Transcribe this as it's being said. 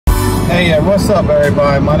Hey, what's up,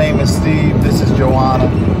 everybody? My name is Steve. This is Joanna.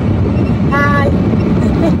 Hi.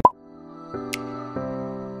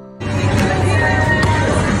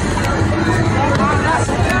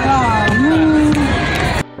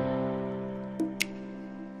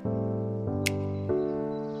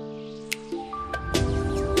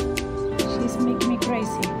 She's making me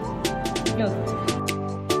crazy. Look.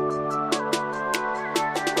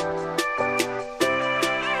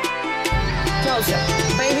 Closer,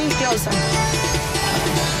 baby, closer.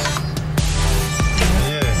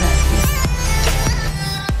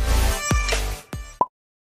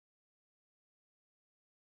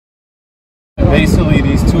 Basically,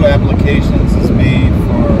 these two applications is made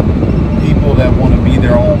for people that want to be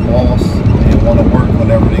their own boss and want to work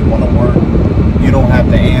whenever they want to work. You don't have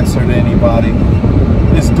to answer to anybody.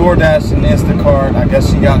 It's Doordash and Instacart. I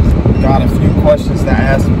guess she got a few questions to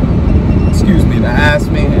ask. Excuse me, to ask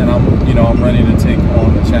me, and I'm ready to take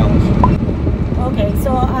on the challenge. Okay,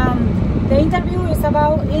 so the interview is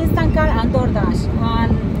about Instacart and Doordash,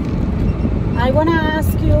 and I wanna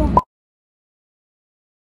ask you.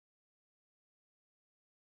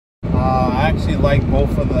 I actually like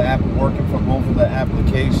both of the working for both of the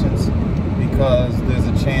applications because there's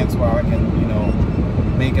a chance where I can,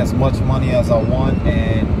 make as much money as I want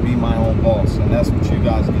and be my own boss, and that's what you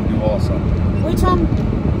guys can do also. Which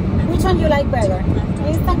one you like better,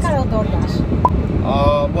 Instacart or Doordash?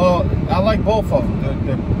 Well, I like both of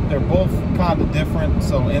them. They're both kind of different.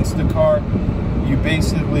 So Instacart, you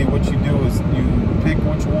basically, what you do is you pick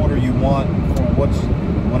which order you want for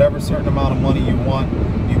whatever certain amount of money you want.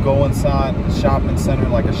 You go inside a shopping center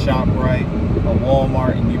like a ShopRite, a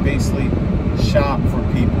Walmart, and you basically shop for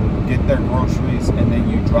people, get their groceries, and then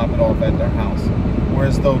you drop it off at their house.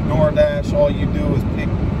 Whereas though DoorDash, all you do is pick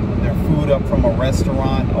their food up from a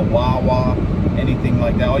restaurant, a Wawa, anything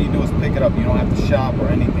like that. All you do is pick it up. You don't have to shop or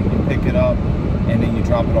anything. You pick it up and then you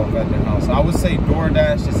drop it off at their house. I would say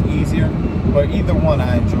DoorDash is easier, but either one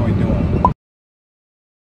I enjoy doing.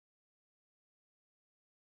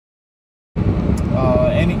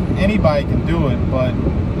 Anybody can do it, but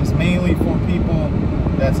it's mainly for people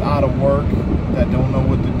that's out of work, that don't know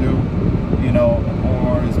what to do,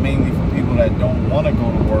 or it's mainly for people that don't want to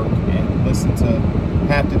go to work and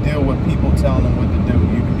have to deal with people telling them what to do.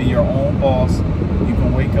 You can be your own boss. You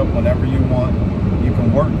can wake up whenever you want. You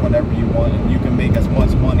can work whenever you want, and you can make as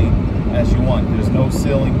much money as you want. There's no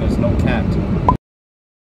ceiling. There's no cap to it.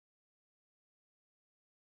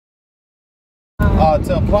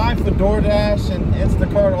 To apply for DoorDash and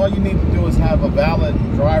Instacart, all you need to do is have a valid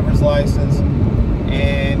driver's license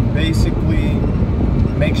and basically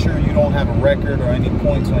make sure you don't have a record or any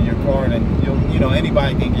points on your card, and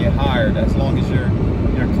anybody can get hired as long as you're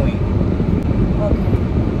clean.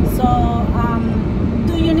 Okay. So,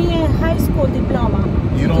 do you need a high school diploma?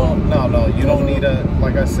 You don't. No. You don't need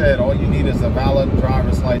like I said, all you need is a valid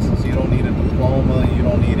driver's license. You don't need a diploma. You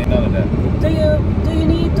don't need none of that. Do you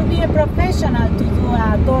need to be a professional to do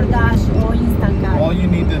a DoorDash or Instacart? All you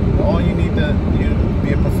need to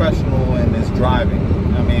be a professional in is driving.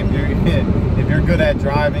 I mean, if you're good at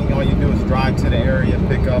driving, all you do is drive to the area,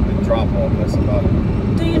 pick up, and drop off. That's about it.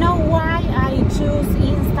 Do you know why I choose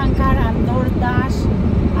Instacart and DoorDash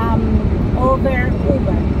over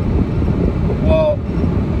Uber? Well,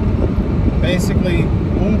 basically,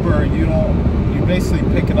 Uber, you basically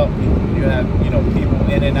picking up people. You have, people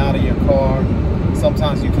in and out of your car.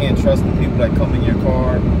 Sometimes you can't trust the people that come in your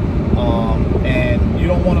car. And you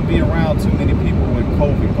don't want to be around too many people with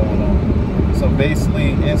COVID going on. So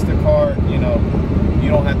basically, Instacart, you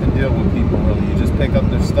don't have to deal with people really. You just pick up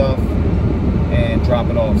their stuff and drop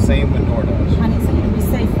it off. Same with DoorDash. And it's going to be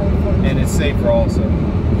safer. And it's safer also.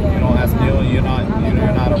 Yeah, you don't have to deal. You're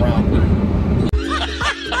not around people.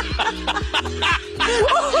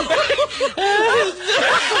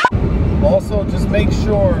 Also, just make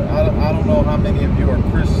sure, I don't know how many of you are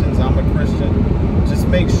Christians. I'm a Christian. Just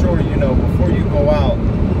make sure, before you go out,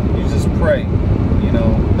 you just pray.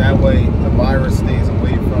 That way the virus stays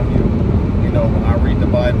away from you. I read the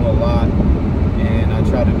Bible a lot and I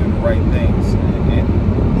try to do the right things. And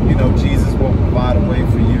Jesus will provide a way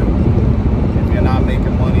for you. If you're not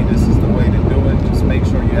making money, this is the way to do it. Just make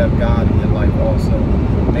sure you have God in your life also.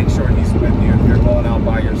 Make sure He's with you. If you're going out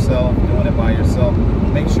by yourself, doing it by yourself,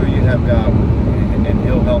 make sure you have God with you, and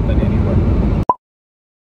He'll help in any way.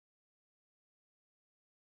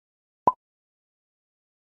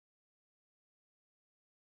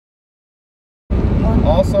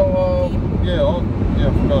 Also,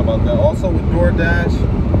 I forgot about that. Also with DoorDash,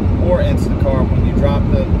 or Instacart, when you drop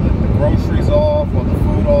the groceries off or the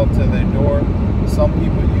food off to their door, some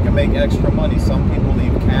people, you can make extra money. Some people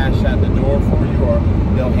leave cash at the door for you, or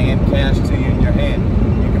they'll hand cash to you in your hand.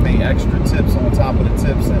 You can make extra tips on top of the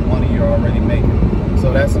tips and money you're already making.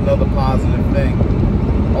 So that's another positive thing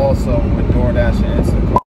also with Doordash and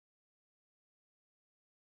Instacart.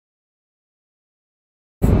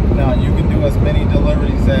 Now you can do as many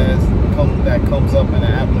deliveries as that comes up in an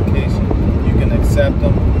application. You can accept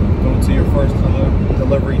them, go to your first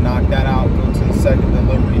delivery, knock that out, go to the second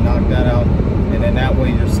delivery, knock that out, and then that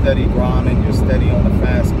way you're steady grinding, you're steady on a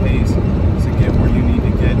fast pace to get where you need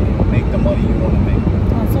to get and make the money you want to make.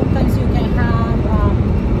 Sometimes you can have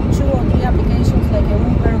 2 or 3 applications like a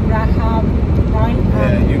Uber, Grab, right?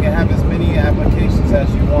 Yeah, you can have as many applications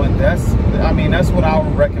as you want. That's what I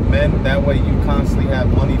would recommend. That way you constantly have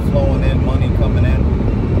money flowing in, money coming in,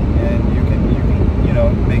 and you can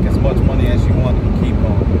make as much money as you want and keep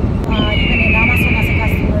going. Even in Amazon as a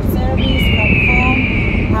customer service from home.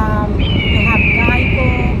 You have Geico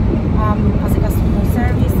as a customer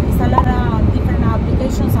service. It's a lot of different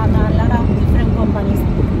applications and a lot of different companies.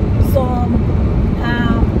 So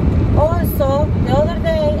also the other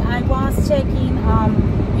day I was checking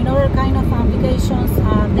another kind of applications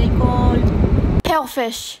they call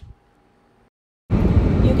Hellfish.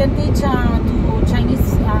 You can teach to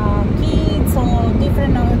Chinese kids or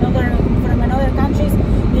different from another countries.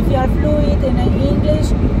 If you are fluent in English,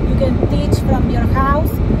 you can teach from your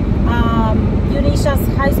house. You need just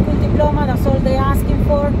high school diploma. That's all they're asking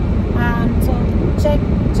for. So check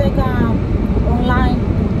online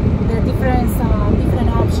the different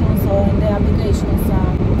options or in the applications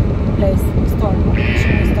place store,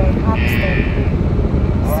 application store, app store.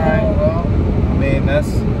 All right. Well,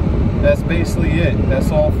 that's basically it.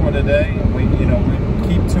 That's all for today. We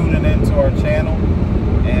keep tuning into our channel,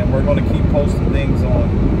 and we're going to keep posting things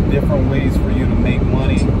on different ways for you to make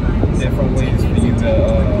money, different ways for you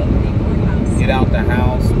to get out the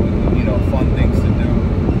house with fun things to do.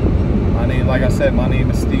 Like I said, my name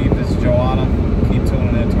is Steve. This is Joanna. Keep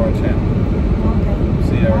tuning into our channel. Okay.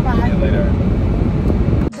 See you later.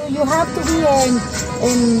 Do you have to be an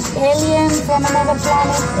alien from another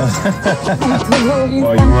planet?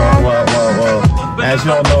 Well, as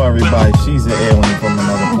y'all know, everybody, she's an alien from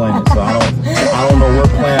another planet. So I don't know what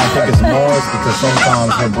planet. I think it's Mars, because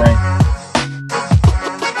sometimes her brain